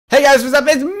Hey guys, what's up?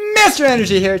 It's Mr.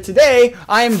 Energy here. Today,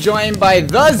 I am joined by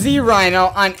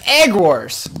ThezRhino on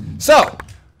Eggwars. So,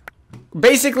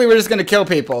 basically, we're just gonna kill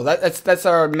people. That's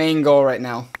our main goal right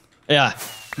now. Yeah.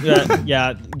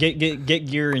 Get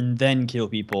gear and then kill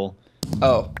people.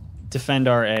 Oh. Defend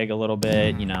our egg a little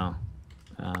bit, you know.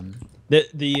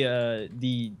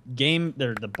 The game,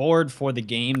 the board for the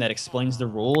game that explains the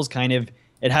rules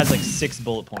it has like 6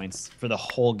 bullet points for the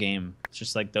whole game. It's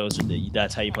just like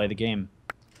that's how you play the game.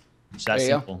 It's that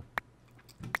simple.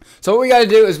 So what we gotta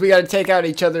do is we gotta take out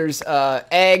each other's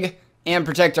egg and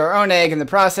protect our own egg in the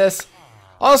process.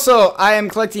 Also, I am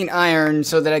collecting iron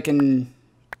so that I can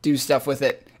do stuff with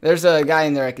it. There's a guy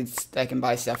in there I can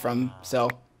buy stuff from. So.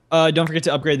 Don't forget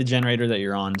to upgrade the generator that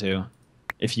you're on too,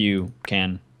 if you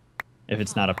can. If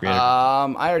it's not upgraded.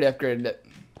 I already upgraded it.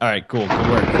 All right, cool, good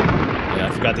work. Yeah,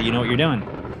 I forgot that you know what you're doing.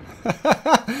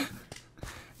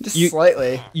 Just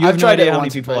slightly. You have no idea how many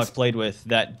people I've played with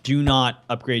that do not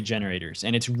upgrade generators,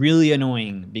 and it's really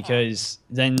annoying because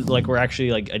then like we're actually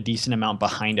like a decent amount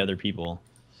behind other people.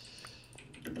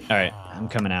 All right, I'm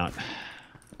coming out.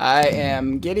 I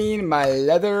am getting my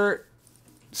leather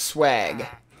swag.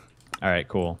 All right,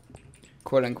 cool.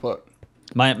 Quote unquote.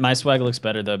 My swag looks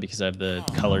better though because I have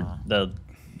the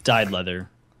dyed leather.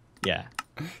 Yeah.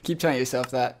 Keep telling yourself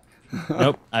that.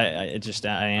 Nope. I am.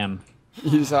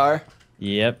 You just are?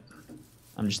 Yep.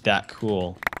 I'm just that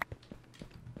cool.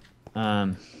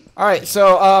 Alright,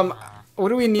 so what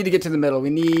do we need to get to the middle?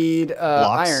 We need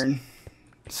iron.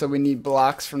 So we need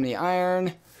blocks from the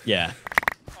iron. Yeah.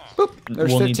 Boop.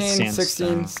 There's 15,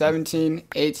 16, 17,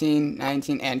 18,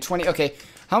 19, and 20. Okay.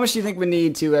 How much do you think we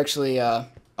need to actually I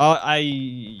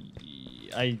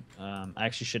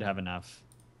actually should have enough.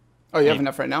 Oh, you have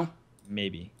enough right now?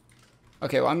 Maybe.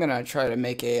 Okay, well I'm gonna try to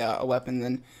make a weapon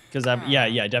then. Because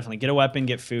yeah, definitely get a weapon,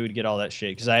 get food, get all that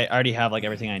shit. Because I already have like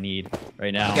everything I need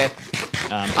right now. Okay.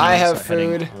 I have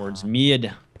food. Towards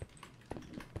mid.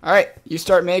 All right, you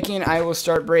start making. I will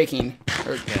start breaking.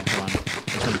 Or, okay, hold on.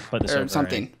 I'm gonna put this over,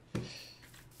 something.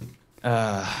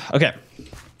 Right? Okay.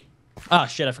 Ah,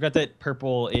 shit! I forgot that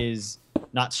purple is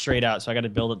not straight out, so I got to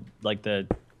build it like the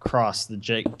cross, the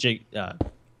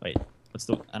wait, what's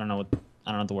the? I don't know what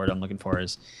the word I'm looking for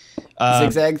is.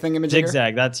 Zigzag thingamajigger?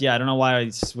 Zigzag. That's yeah. I don't know why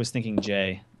I was thinking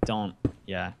J. Don't.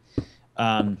 Yeah.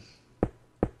 Yeah,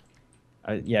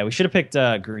 we should have picked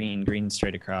green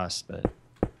straight across, but.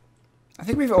 I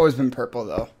think we've always been purple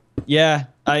though. Yeah,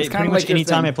 pretty much like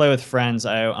anytime I play with friends,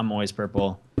 I'm always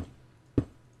purple.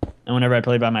 And whenever I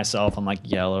play by myself, I'm like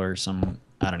yellow or some.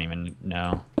 I don't even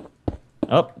know.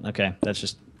 Oh, okay. That's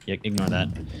just ignore that.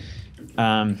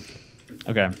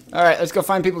 Okay. All right, let's go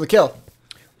find people to kill.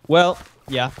 Well,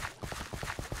 yeah.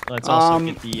 Let's also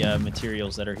get the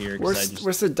materials that are here.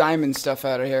 Where's the diamond stuff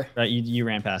out of here? Right, you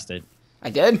ran past it. I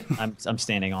did? I'm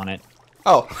standing on it.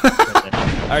 Oh.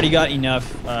 I already got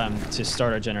enough to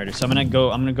start our generator, so I'm gonna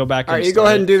go back. All right, you go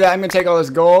ahead and do that. I'm gonna take all this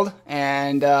gold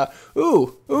and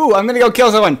ooh, I'm gonna go kill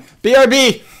someone.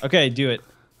 BRB. Okay, do it.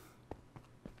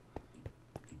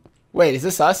 Wait, is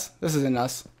this us? This isn't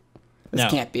us.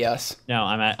 This can't be us. No,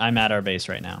 I'm at our base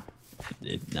right now.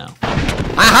 No.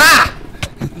 Aha!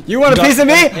 You want a piece of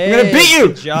me? Hey, I'm gonna beat you.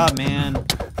 Good job, man.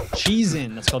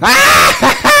 Cheesing. That's called.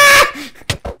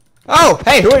 Oh,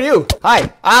 hey, who are you?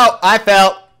 Hi. Ow, I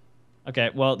fell. Okay,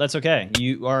 well that's okay.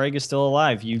 Our egg is still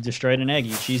alive. You destroyed an egg.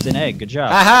 You cheesed an egg. Good job.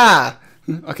 Aha!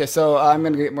 Okay, so I'm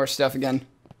gonna get more stuff again.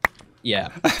 Yeah.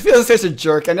 I feel such a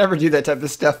jerk. I never do that type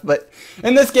of stuff, but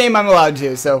in this game I'm allowed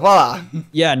to, so voila.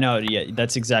 Yeah, no, yeah,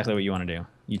 that's exactly what you want to do.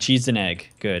 You cheesed an egg.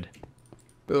 Good.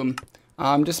 Boom.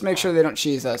 Just make sure they don't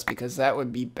cheese us because that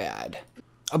would be bad.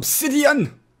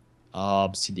 Obsidian!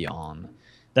 Obsidian.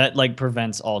 That like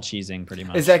prevents all cheesing pretty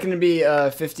much. Is that going to be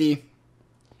 50?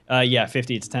 Yeah,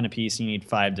 50. It's 10 apiece. You need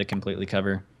 5 to completely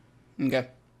cover. Okay.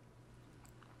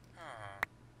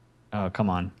 Oh,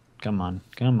 come on. Come on.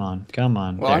 Well, I'm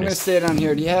going to stay down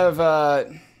here. Do you have,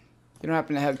 you don't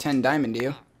happen to have 10 diamond, do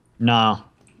you? No.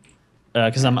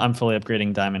 Because I'm fully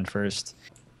upgrading diamond first.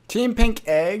 Team Pink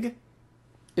Egg?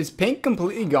 Is Pink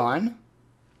completely gone?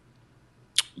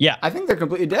 Yeah. I think they're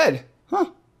completely dead. Huh.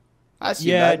 I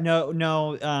see that.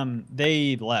 No.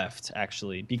 They left,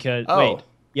 actually, because... Oh. Wait.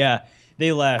 Yeah,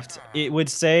 they left. It would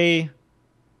say...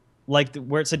 Like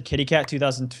where it said Kitty Cat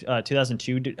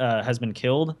 2002 has been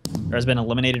killed or has been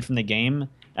eliminated from the game.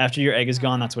 After your egg is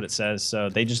gone, that's what it says. So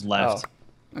they just left.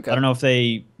 Oh, okay. I don't know if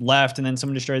they left and then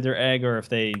someone destroyed their egg or if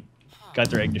they got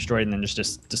their egg destroyed and then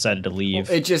just decided to leave.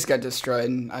 Well, it just got destroyed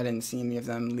and I didn't see any of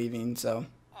them leaving, so.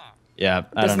 Yeah,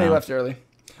 I don't know. They left early.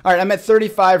 All right, I'm at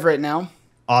 35 right now.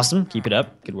 Awesome. Keep it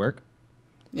up. Good work.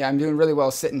 Yeah, I'm doing really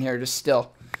well sitting here just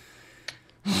still.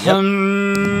 Yep.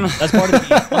 That's part of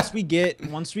the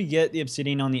game. Once we get the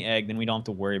obsidian on the egg, then we don't have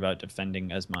to worry about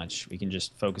defending as much. We can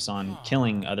just focus on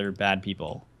killing other bad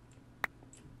people.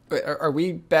 Wait, are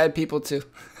we bad people too?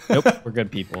 Nope, we're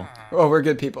good people. Oh, we're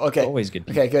good people. Okay. Always good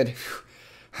people. Okay, good.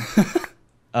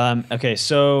 Okay,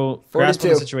 so grasp 42.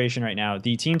 on the situation right now.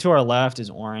 The team to our left is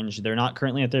orange. They're not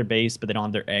currently at their base, but they don't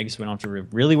have their eggs, so we don't have to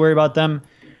really worry about them.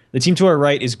 The team to our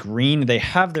right is green. They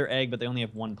have their egg, but they only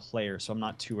have one player, so I'm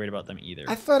not too worried about them either.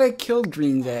 I thought I killed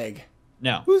Green's egg.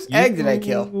 No. Whose egg did I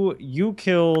kill? You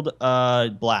killed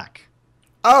black.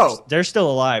 Oh. They're still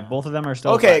alive. Both of them are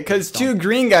still alive. Okay, because 2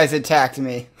 green guys attacked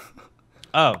me.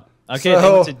 Oh. Okay, So,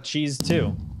 they went to cheese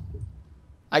too.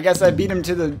 I guess I beat him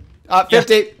to the...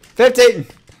 50!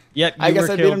 Yep, I guess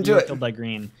I beat him to it. Killed by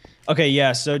green. Okay,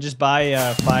 yeah, so just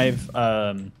buy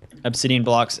 5 obsidian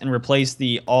blocks and replace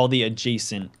all the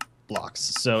adjacent blocks.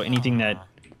 So anything that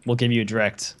will give you a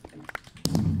direct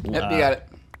Yep, you got it.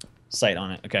 sight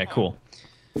on it. Okay, cool.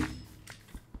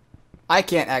 I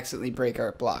can't accidentally break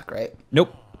our block, right?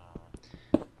 Nope.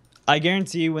 I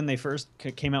guarantee you when they first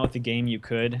came out with the game, you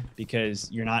could, because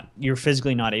you're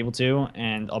physically not able to,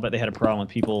 and I'll bet they had a problem with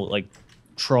people like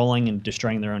trolling and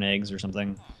destroying their own eggs or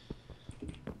something.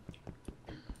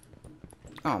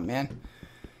 Oh, man.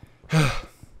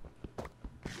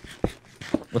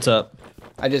 What's up?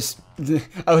 I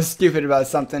was stupid about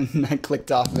something and I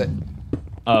clicked off of it.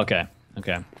 Oh, okay.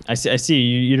 Okay. I see.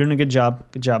 You're doing a good job.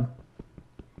 Good job.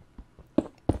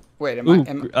 Wait,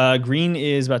 Green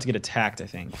is about to get attacked, I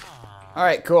think. All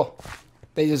right, cool.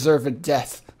 They deserve a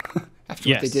death after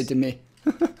what they Yes. did to me.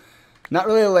 Not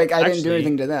really like I didn't do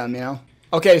anything to them, you know?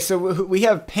 Okay, so we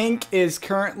have pink is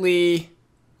currently...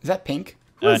 Is that pink?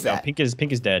 Who is No, that? pink is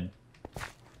dead.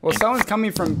 Well, someone's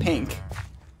coming from pink.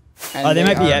 Oh, they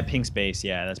might be at pink's base.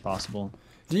 Yeah, that's possible.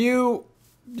 Do you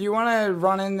want to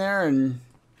run in there and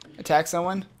attack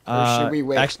someone? Or should we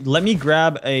wait? Actually, let me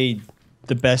grab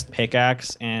the best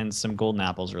pickaxe and some golden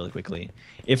apples really quickly.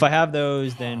 If I have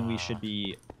those, then we should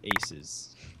be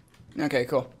aces. Okay,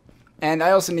 cool. And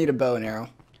I also need a bow and arrow.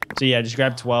 So yeah, just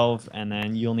grab 12, and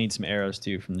then you'll need some arrows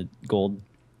too from the gold.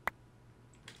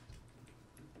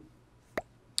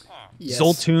 Yes.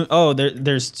 Zoltun. Oh,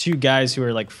 there's 2 guys who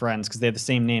are like friends because they have the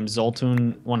same name,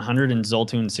 Zoltun 100 and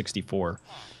Zoltun 64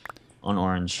 on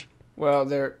orange. Well,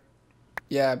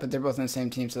 yeah, but they're both in the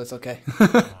same team, so that's okay.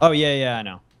 Oh yeah, I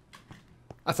know.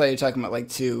 I thought you were talking about like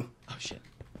 2. Oh shit.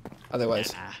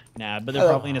 Otherwise. Nah, but they're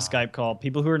probably in a Skype call.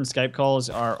 People who are in Skype calls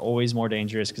are always more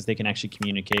dangerous because they can actually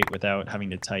communicate without having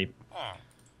to type.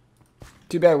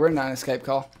 Too bad we're not in a Skype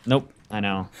call. Nope, I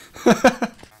know.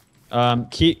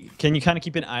 Can you kind of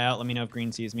keep an eye out? Let me know if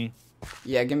green sees me.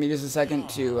 Yeah, give me just a second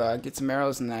to get some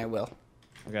arrows, and then I will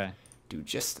Okay. do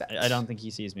just that. I don't think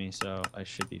he sees me, so I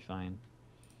should be fine.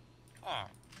 Oh,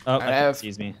 I I think have- he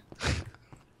sees me.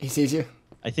 He sees you?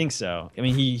 I think so. I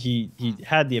mean, he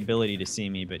had the ability to see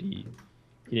me, but he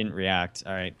didn't react.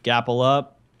 All right, gapple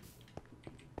up.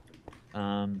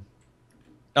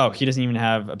 Oh, he doesn't even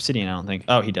have obsidian, I don't think.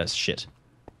 Oh, he does. Shit.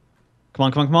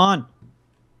 Come on.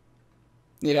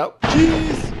 Need help?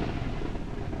 Jeez.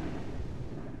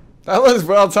 That was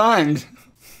well timed.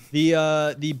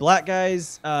 The black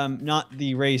guys, not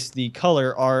the race, the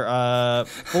color, are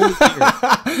fully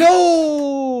geared.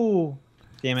 No!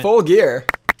 Damn it. Full gear.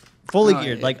 Fully Oh,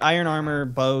 geared, yeah. like iron armor,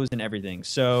 bows, and everything.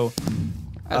 So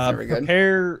That's never good.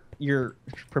 prepare your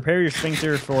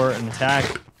sphincter for an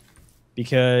attack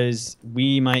because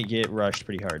we might get rushed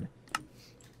pretty hard.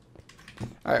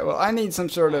 All right. Well, I need some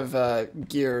sort of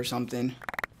gear or something.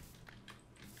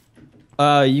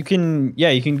 You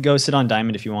can go sit on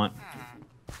diamond if you want.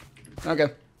 Okay.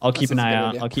 I'll keep an sounds eye a good on.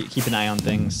 idea. I'll keep an eye on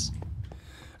things.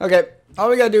 Okay. All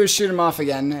we gotta do is shoot them off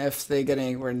again if they get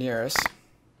anywhere near us.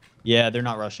 Yeah, they're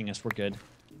not rushing us. We're good.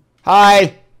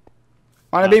 Hi.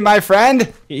 Want to be my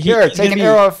friend? He- Here, he's take gonna an be-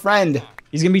 arrow of friend.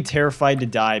 He's gonna be terrified to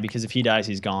die because if he dies,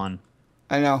 he's gone.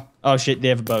 I know. Oh shit, they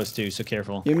have bows too, so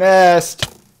careful. You missed.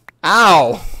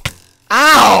 Ow.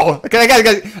 Ow. Okay,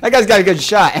 that guy's got a good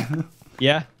shot.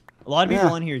 Yeah, a lot of people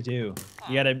Yeah. on here do.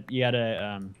 You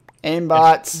gotta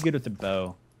Aimbots. be good with the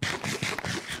bow.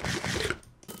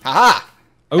 Haha.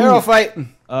 Ooh. Arrow fight.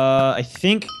 I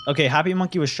think okay. Happy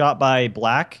Monkey was shot by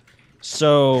Black,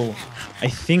 so I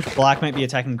think Black might be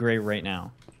attacking Gray right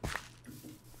now.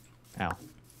 Ow. All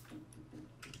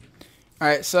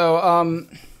right, so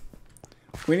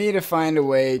we need to find a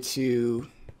way to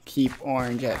keep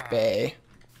Orange at bay.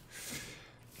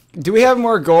 Do we have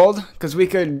more gold? Because we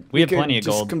could. We have plenty of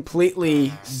just gold.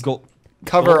 completely Gold.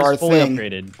 cover Gold is our fully thing.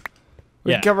 upgraded.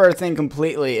 We Yeah. can cover our thing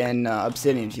completely in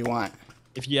obsidian if you want.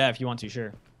 If you want to,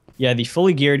 sure. Yeah, the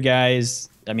fully geared guys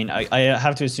I mean, I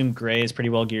have to assume gray is pretty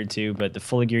well geared too, but the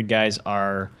fully geared guys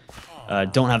are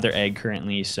don't have their egg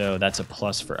currently, so that's a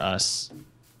plus for us.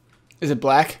 Is it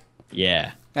black?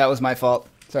 Yeah. That was my fault.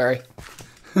 Sorry.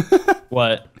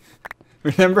 What?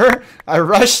 Remember? I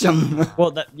rushed them.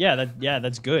 Well,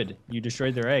 that's good. You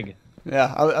destroyed their egg.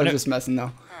 Yeah, I was just messing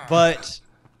though. But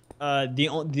the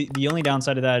only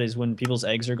downside of that is when people's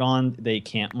eggs are gone, they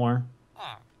camp more.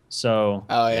 So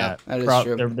oh yeah, that is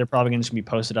true. They're probably gonna just be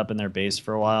posted up in their base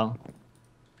for a while.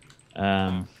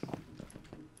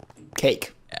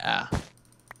 Cake. Yeah.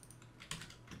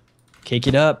 Cake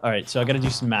it up. All right, so I got to do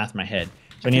some math in my head.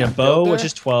 So I need a bow, which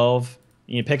is 12.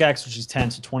 I need a pickaxe, which is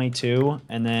 10, so 22.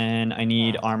 And then I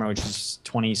need armor, which is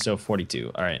 20, so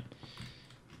 42. All right.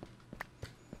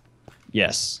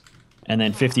 Yes. And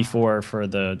then 54 for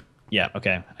the... Yeah,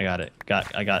 okay. I got it.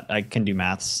 I can do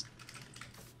maths.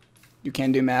 You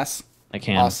can do maths? I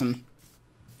can. Awesome.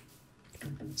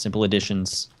 Simple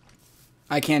additions.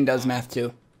 I can does math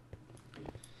too.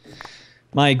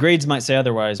 My grades might say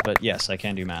otherwise, but yes, I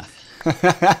can do math.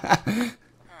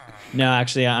 No,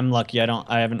 actually, I'm lucky.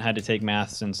 I haven't had to take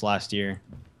math since last year.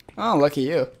 Oh, lucky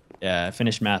you. Yeah, I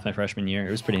finished math my freshman year.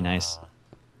 It was pretty nice.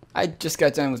 I just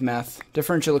got done with math.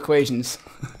 Differential equations.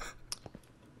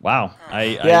 Wow.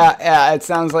 Yeah, it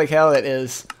sounds like hell it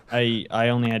is. I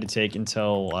only had to take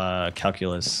until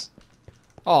calculus.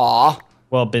 Aw.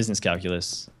 Well, business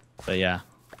calculus. But yeah.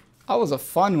 That was a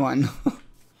fun one.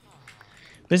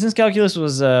 Business calculus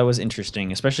was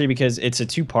interesting, especially because it's a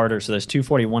two-parter, so there's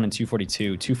 241 and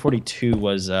 242. 242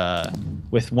 was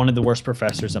with one of the worst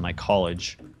professors at my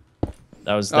college.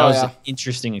 That was an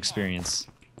interesting experience.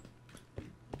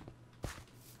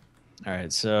 All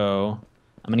right, so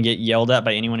I'm gonna get yelled at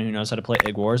by anyone who knows how to play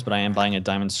Eggwars, but I am buying a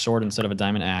diamond sword instead of a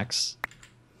diamond axe.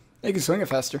 You can swing it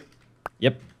faster.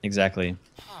 Yep, exactly.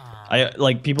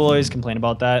 People always complain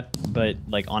about that, but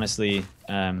like honestly,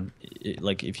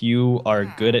 like if you are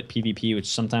good at PvP, which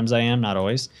sometimes I am, not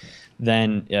always,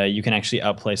 then you can actually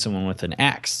outplay someone with an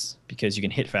axe because you can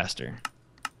hit faster.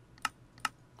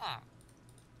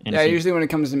 And yeah, usually when it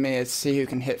comes to me, it's see who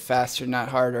can hit faster, not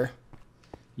harder.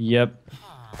 Yep.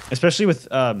 Especially with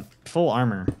full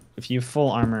armor. If you have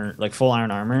full armor, like full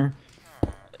iron armor,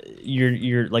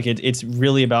 you're like it's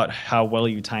really about how well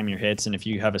you time your hits, and if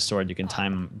you have a sword, you can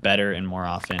time better and more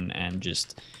often and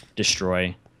just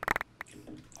destroy.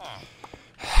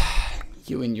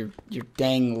 You and your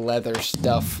dang leather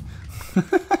stuff.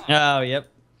 Oh, yep.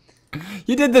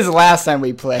 You did this last time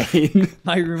we played.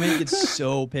 My roommate gets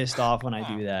so pissed off when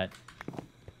I do that.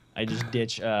 I just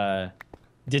ditch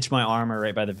my armor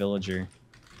right by the villager.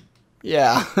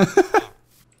 Yeah. I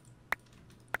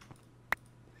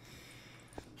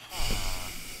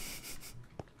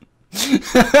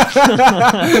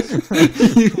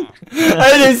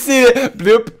didn't see it.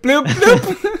 Bloop, bloop,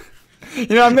 bloop.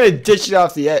 You know, I'm going to ditch it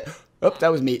off the edge. Oh, that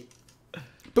was meat.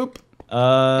 Boop.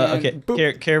 Okay.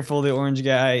 Boop. Careful, the orange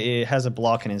guy has a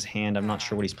block in his hand. I'm not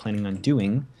sure what he's planning on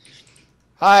doing.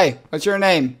 Hi, what's your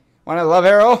name? Want a love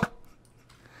arrow?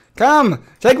 Come,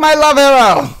 take my love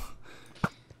arrow.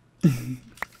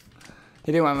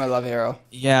 He didn't want my love arrow.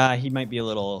 Yeah, he might be a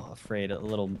little afraid, a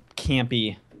little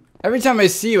campy. Every time I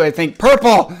see you, I think,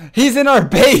 purple, he's in our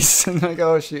base. And I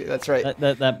go, oh, shoot, that's right.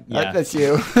 Yeah. That's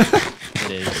you.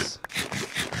 It is.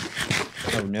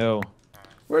 Oh, no.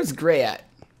 Where's Gray at?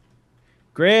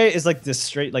 Gray is like the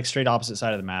straight opposite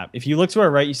side of the map. If you look to our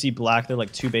right, you see black. They're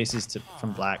like 2 bases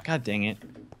from black. God dang it.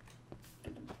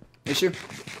 Issue?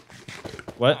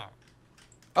 What?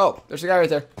 Oh, there's a guy right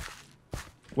there.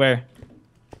 Where?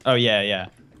 Oh, yeah.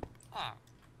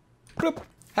 Bloop.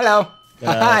 Hello.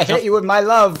 I hit you with my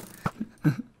love.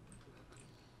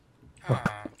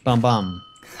 Bum bum.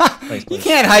 You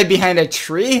can't hide behind a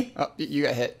tree. Oh, you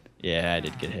got hit. Yeah, I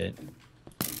did get hit.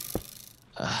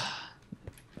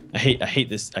 I hate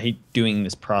this. I hate doing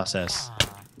this process.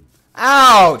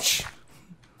 Ouch!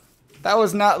 That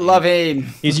was not loving.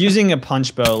 He's using a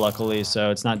punch bow, luckily,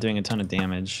 so it's not doing a ton of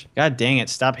damage. God dang it!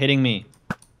 Stop hitting me.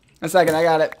 A second, I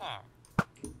got it.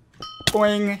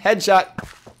 Boing, headshot.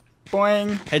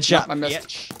 Boing. Headshot. Nope, I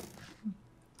missed.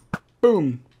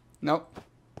 Boom. Nope.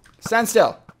 Stand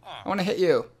still. I want to hit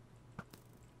you.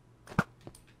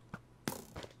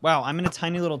 Wow, I'm in a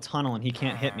tiny little tunnel and he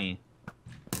can't hit me.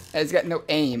 He's got no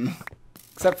aim.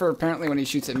 Except for apparently when he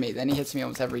shoots at me. Then he hits me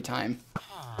almost every time.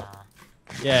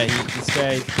 Yeah, this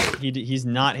guy, he's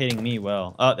not hitting me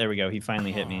well. Oh, there we go. He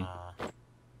finally hit me.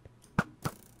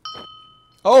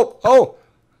 Oh!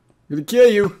 I'm gonna kill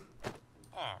you.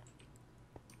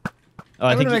 Oh,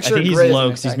 I think he's low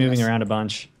because he's moving around a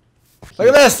bunch. Look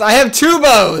at this! I have 2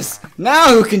 bows! Now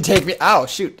who can take me? Ow,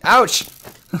 shoot. Ouch!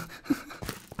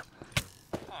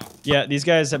 Yeah, these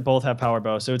guys both have power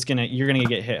bow, so you're gonna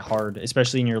get hit hard,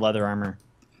 especially in your leather armor.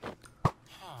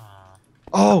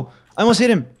 Oh, I almost hit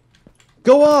him.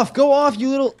 Go off, you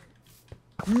little.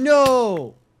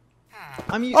 No.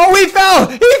 Oh, he fell!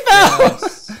 He fell!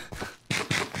 Yes.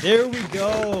 There we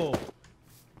go.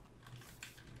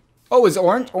 Oh, is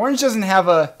orange? Orange doesn't have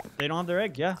a. They don't have their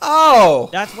egg, yeah. Oh!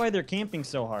 That's why they're camping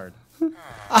so hard.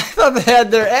 I thought they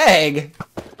had their egg.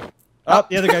 Oh,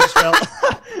 the other guy just fell.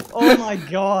 Oh my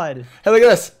god. Hey, look at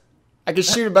this. I can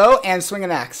shoot a bow and swing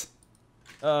an axe.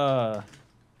 Yeah,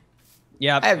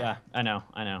 I know.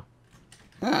 Ah,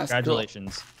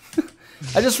 Congratulations. Cool.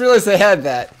 I just realized they had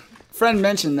that. Friend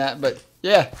mentioned that, but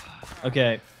yeah.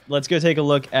 Okay, let's go take a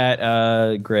look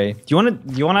at Gray. Do you want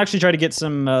to actually try to get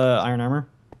some iron armor?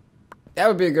 That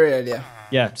would be a great idea.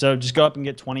 Yeah, so just go up and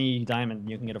get 20 diamond.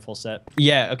 You can get a full set.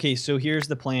 Yeah, okay, so here's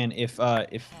the plan. If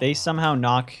they somehow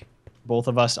knock both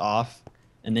of us off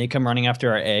and they come running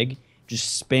after our egg,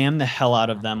 just spam the hell out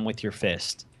of them with your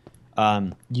fist.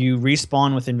 You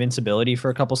respawn with invincibility for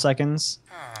a couple seconds,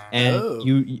 and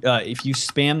if you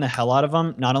spam the hell out of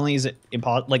them, not only is it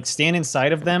impossible, like stand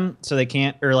inside of them so they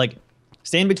can't, or like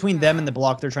stand between them and the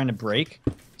block they're trying to break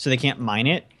so they can't mine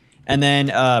it, and then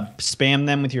spam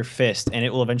them with your fist, and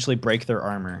it will eventually break their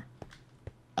armor.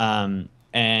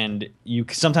 And you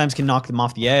sometimes can knock them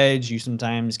off the edge. You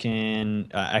sometimes can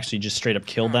actually just straight up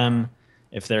kill them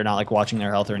if they're not like watching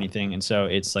their health or anything. And so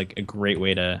it's like a great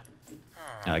way to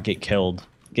get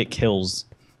kills,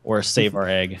 or save our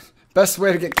egg. Best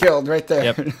way to get killed, right there.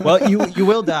 Yep. Well, you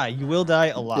will die. You will die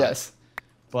a lot. Yes.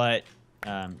 But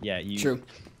yeah, you. True.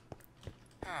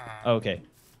 Okay.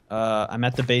 I'm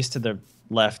at the base to the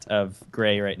left of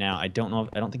Gray right now. I don't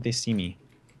think they see me.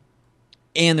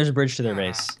 And there's a bridge to their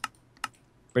base.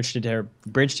 Bridge to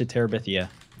Terabithia.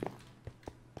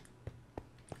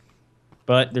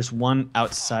 But there's one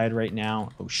outside right now.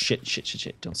 Oh shit.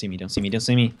 Don't see me. I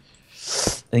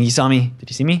think he saw me. Did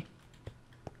he see me?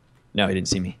 No, he didn't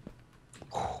see me.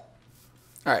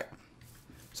 Alright.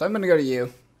 So I'm gonna go to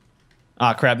you.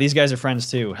 Ah, crap. These guys are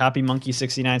friends too. Happy Monkey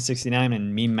 6969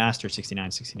 and Meme Master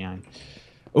 6969.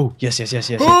 Oh, yes.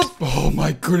 Oh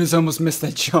my goodness, I almost missed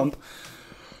that jump.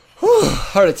 Whew,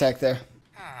 heart attack there.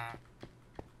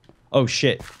 Oh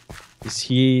shit.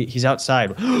 He's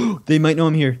outside. They might know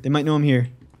I'm here.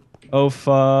 Oh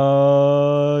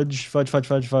fudge.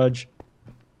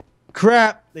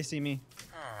 Crap! They see me.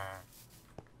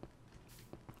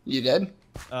 You dead?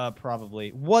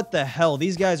 Probably. What the hell?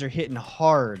 These guys are hitting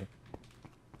hard.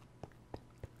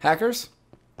 Hackers?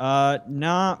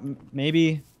 Nah,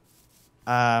 maybe.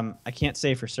 I can't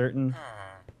say for certain.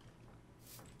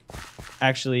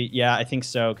 Actually, yeah, I think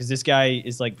so, because this guy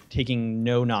is like taking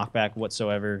no knockback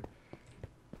whatsoever.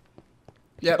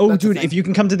 Yep, oh, dude, if you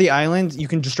can come to the island, you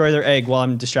can destroy their egg while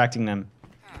I'm distracting them.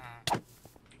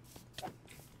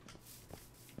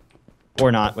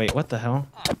 Or not. Wait, what the hell?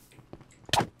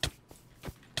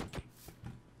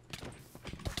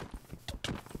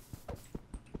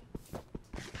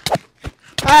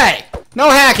 Hey! No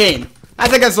hacking! I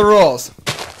think that's the rules.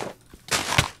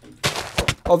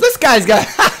 Oh, this guy's got...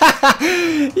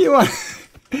 He's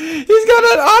got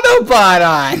an Autobot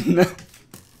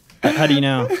on! How do you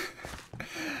know?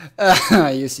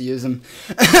 I used to use them.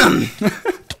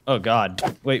 Oh, God.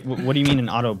 Wait, what do you mean an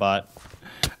Autobot?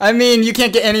 I mean, you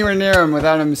can't get anywhere near him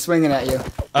without him swinging at you.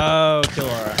 Oh,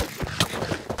 Killora.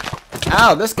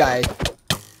 Ow, this guy.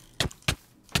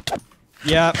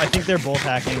 Yeah, I think they're both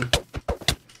hacking.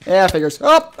 Yeah, figures.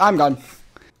 Oh, I'm gone.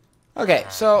 Okay,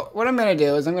 so what I'm going to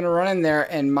do is I'm going to run in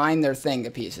there and mine their thing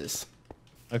to pieces.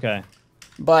 Okay.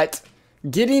 But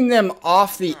getting them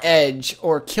off the edge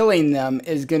or killing them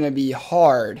is going to be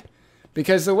hard.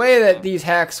 Because the way that these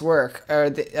hacks work,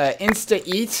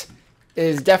 insta-eat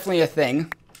is definitely a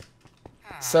thing.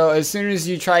 So as soon as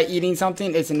you try eating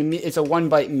something, it's a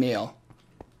one-bite meal.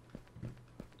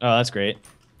 Oh, that's great.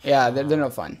 Yeah, they're no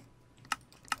fun.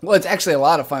 Well, it's actually a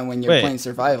lot of fun when you're playing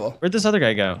survival. Where'd this other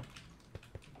guy go?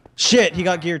 Shit, he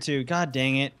got gear too. God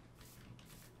dang it.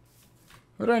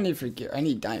 What do I need for gear? I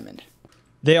need diamond.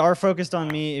 They are focused on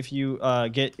me. If you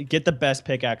get the best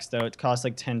pickaxe though, it costs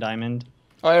like 10 diamond.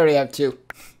 Oh, I already have 2.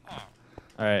 All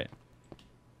right.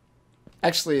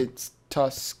 Actually, it's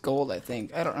toss gold, I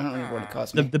think. I don't remember what it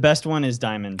cost me. The best one is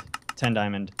diamond. 10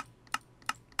 diamond.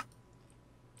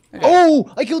 Okay.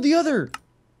 Oh, I killed the other.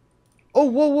 Oh,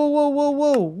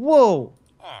 whoa.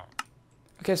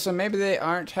 Okay, so maybe they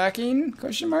aren't hacking?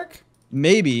 Question mark?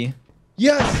 Maybe.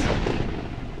 Yes!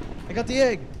 I got the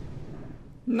egg.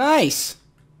 Nice!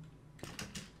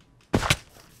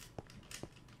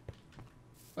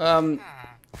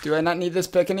 Do I not need this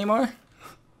pick anymore?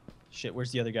 Shit,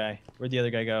 where's the other guy? Where'd the other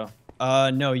guy go?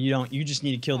 No, you don't. You just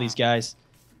need to kill these guys.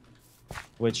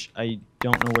 Which I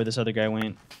don't know where this other guy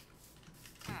went.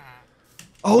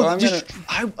 Oh, well,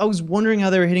 I was wondering how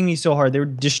they were hitting me so hard. They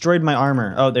destroyed my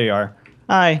armor. Oh, there you are.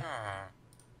 Hi.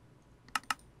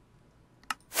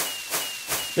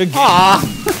 Good game.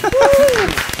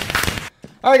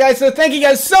 Alright guys, so thank you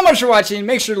guys so much for watching.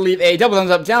 Make sure to leave a double thumbs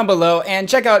up down below and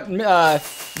check out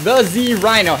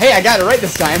ThezRhino. Hey, I got it right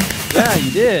this time. Yeah,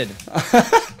 you did.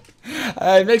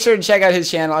 Make sure to check out his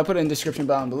channel. I'll put it in the description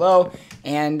down below.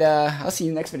 And I'll see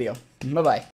you in the next video. Bye-bye.